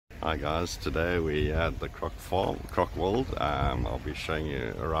Hi guys, today we at the Croc World. I'll be showing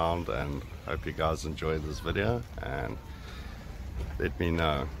you around and hope you guys enjoy this video and let me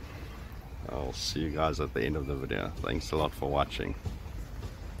know. I'll see you guys at the end of the video. Thanks a lot for watching.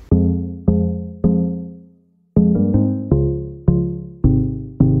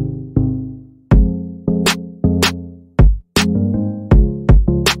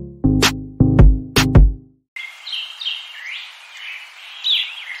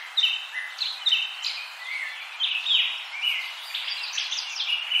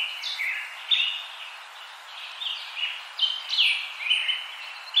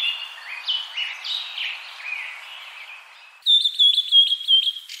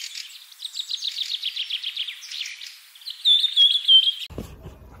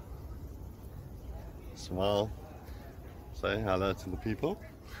 Smile, say hello to the people.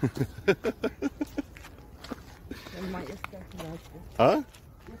 Huh?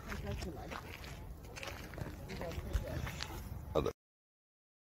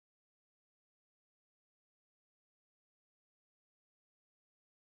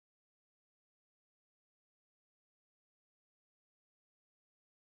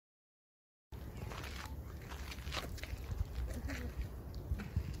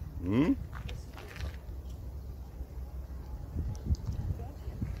 Hmm?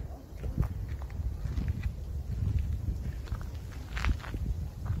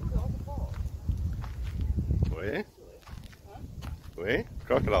 Where? Where?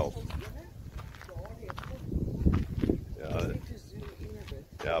 Crocodiles.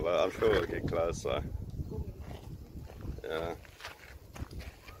 Yeah, but I'm sure we'll get closer. Yeah.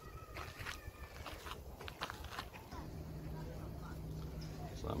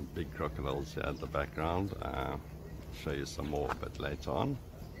 Some big crocodiles here at the background. Show you some more a bit later on.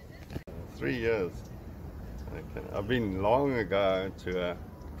 3 years. Okay. I've been long ago to a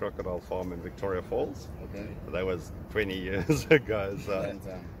crocodile farm in Victoria Falls. Okay. But that was 20 years ago. So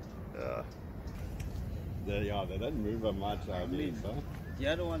yeah, they don't move that much out here. So. The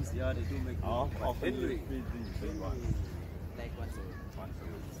other ones, yeah, they do make. How often do you feed these big ones? Like once a week. Once a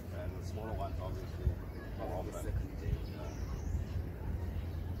week. And the smaller ones, obviously, not often. The second day.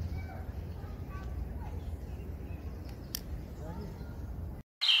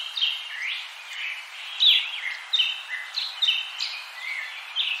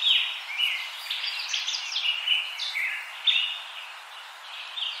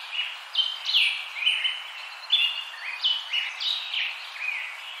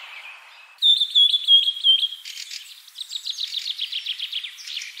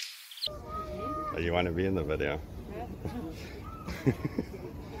 Oh, you want to be in the video?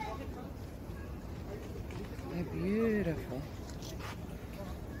 They're beautiful.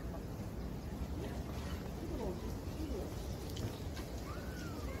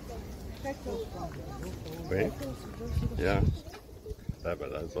 Where? Yeah. Yeah,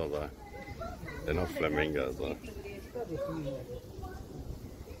 but those are they're not flamingos though.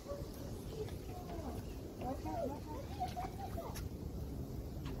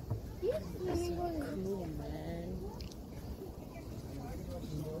 That's so cool, man.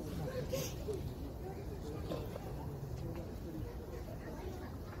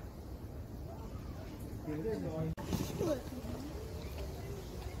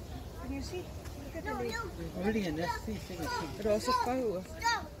 Can you see? Look at the leaf. Really, and that's the thing. But also fire.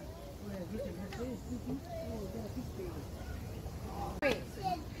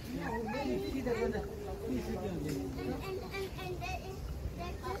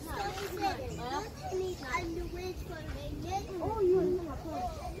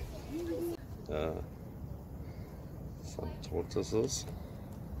 Some tortoises.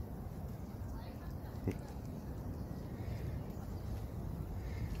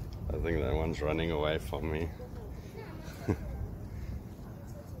 I think that one's running away from me.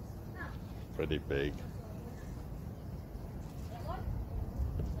 Pretty big.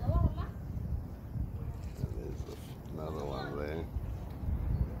 And there's another one there.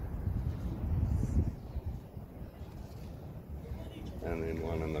 And then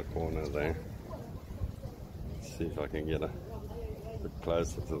one in the corner there. Let's see if I can get a bit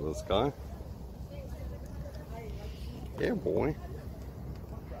closer to this guy. Yeah, boy.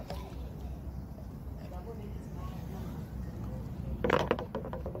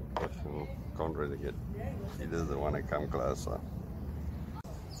 Can't really get, he doesn't want to come closer.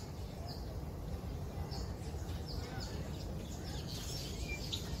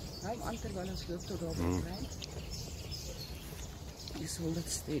 I'm under one of the dogs, right? Just hold it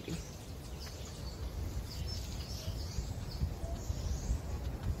steady.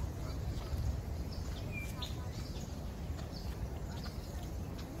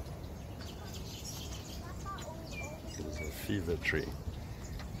 fever tree.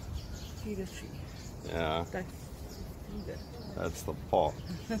 Fever tree. Yeah, That's fever. that's the paw,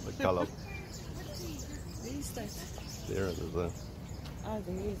 the color. Where is that? There it is. Ah,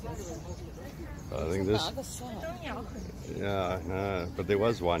 there is. I think this. Other side. Yeah, I know, but there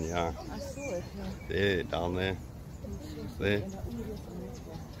was one. Yeah, I saw it. there, down there. There.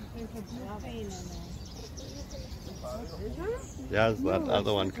 There's that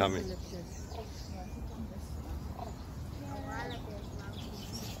other one coming.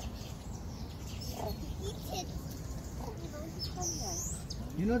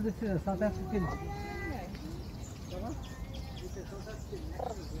 You know this is a South African.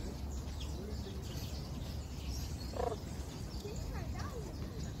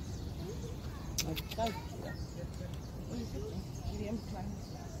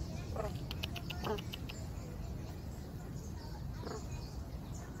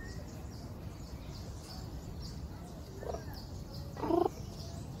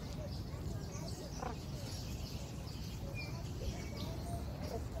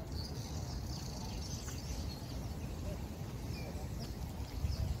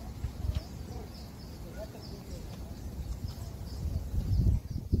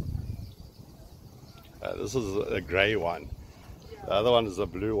 This is a grey one. The other one is a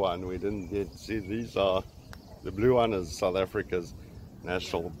blue one. We didn't get see. These are the blue one is South Africa's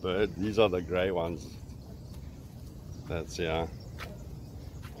national bird. These are the grey ones. That's yeah.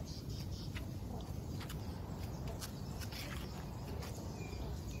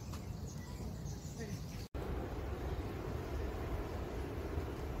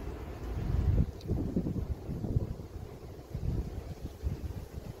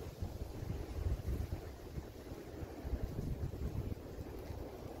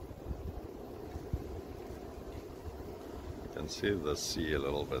 You can see the sea a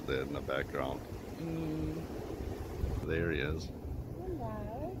little bit there in the background. There he is.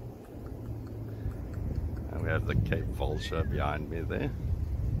 Hello. And we have the Cape vulture behind me there.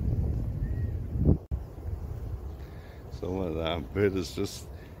 Some of the bird is just,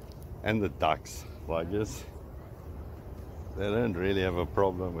 and the ducks, I guess. They don't really have a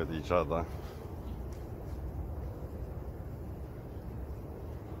problem with each other.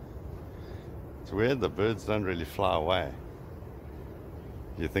 It's weird, the birds don't really fly away.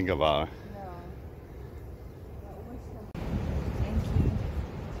 You think about it.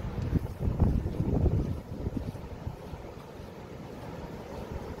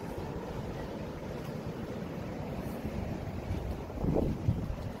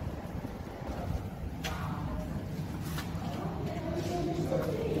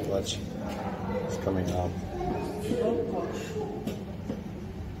 Watch, it's coming out. Yeah.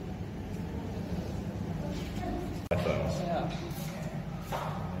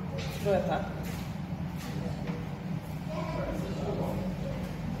 Throw it up.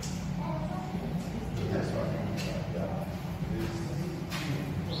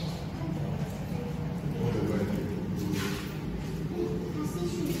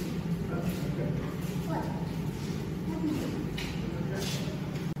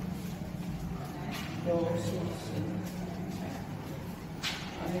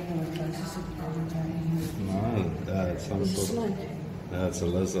 No, that's some sort of, that's a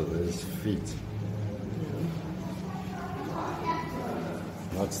lizard, there's feet.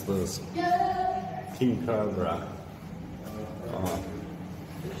 What's this? King cobra. Oh.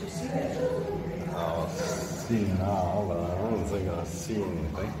 I'll see now, but I don't think I'll see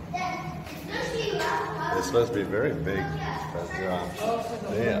anything. They're supposed to be very big, but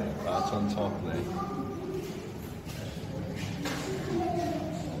there, right on top there.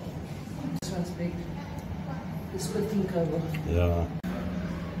 This one's big. It's good king cobra. Yeah.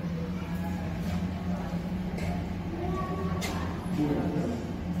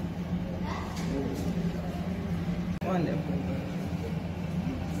 Wonderful.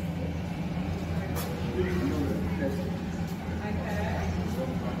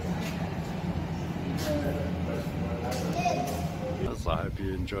 So I hope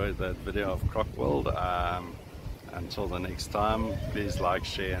you enjoyed that video of Croc World. Until the next time, please like,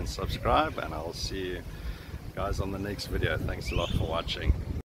 share and subscribe, and I'll see you guys on the next video. Thanks a lot for watching.